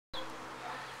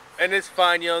And this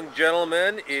fine young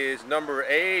gentleman is number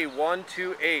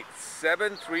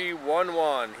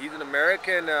A1287311. He's an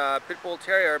American Pit Bull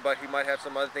Terrier, but he might have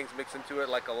some other things mixed into it,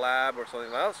 like a lab or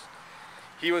something else.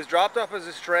 He was dropped off as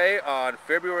a stray on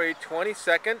February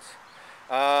 22nd.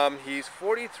 He's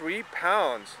 43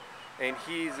 pounds, and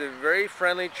he's a very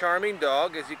friendly, charming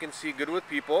dog. As you can see, good with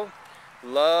people.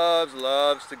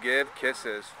 Loves to give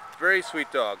kisses. Very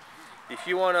sweet dog. If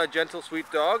you want a gentle,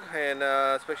 sweet dog, and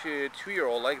especially a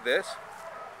 2-year-old like this,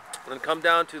 then come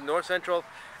down to North Central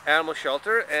Animal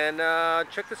Shelter and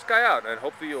check this guy out, and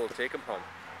hopefully you'll take him home.